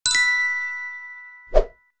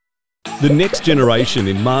The next generation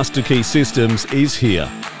in master key systems is here.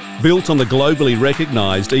 Built on the globally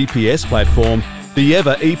recognised EPS platform, the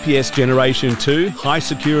EVVA EPS Generation 2 high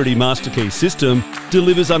security master key system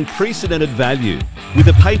delivers unprecedented value with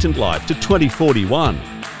a patent life to 2041,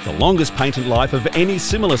 the longest patent life of any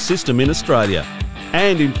similar system in Australia,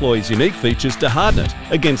 and employs unique features to harden it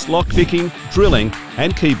against lockpicking, drilling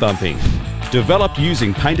and key bumping. Developed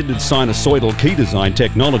using patented sinusoidal key design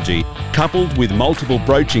technology, coupled with multiple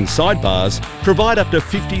broaching sidebars, provide up to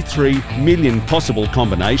 53 million possible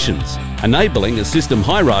combinations, enabling a system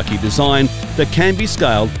hierarchy design that can be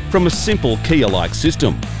scaled from a simple key-alike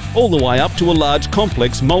system, all the way up to a large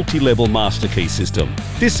complex multi-level master key system.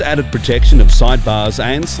 This added protection of sidebars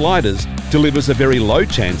and sliders delivers a very low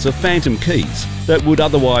chance of phantom keys that would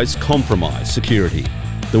otherwise compromise security.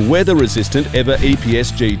 The weather-resistant EVVA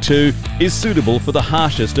EPS G2 is suitable for the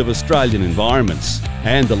harshest of Australian environments,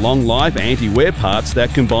 and the long-life anti-wear parts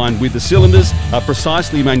that combine with the cylinders are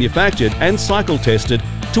precisely manufactured and cycle-tested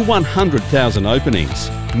to 100,000 openings,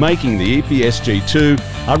 making the EPS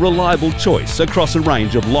G2 a reliable choice across a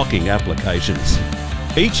range of locking applications.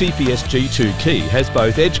 Each EPS G2 key has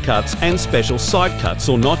both edge cuts and special side cuts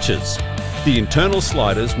or notches. The internal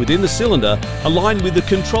sliders within the cylinder align with the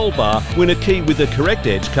control bar when a key with the correct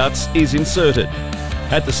edge cuts is inserted.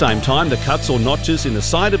 At the same time, the cuts or notches in the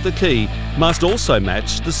side of the key must also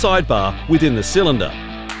match the sidebar within the cylinder.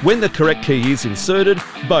 When the correct key is inserted,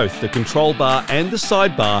 both the control bar and the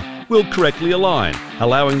sidebar will correctly align,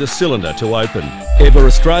 allowing the cylinder to open. EVVA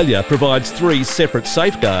Australia provides 3 separate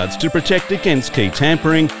safeguards to protect against key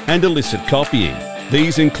tampering and illicit copying.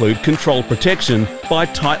 These include control protection by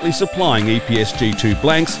tightly supplying EPS G2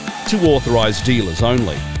 blanks to authorised dealers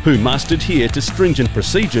only, who must adhere to stringent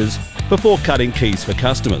procedures before cutting keys for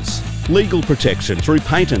customers, legal protection through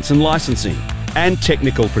patents and licensing, and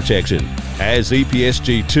technical protection, as EPS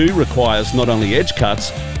G2 requires not only edge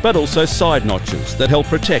cuts but also side notches that help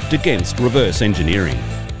protect against reverse engineering.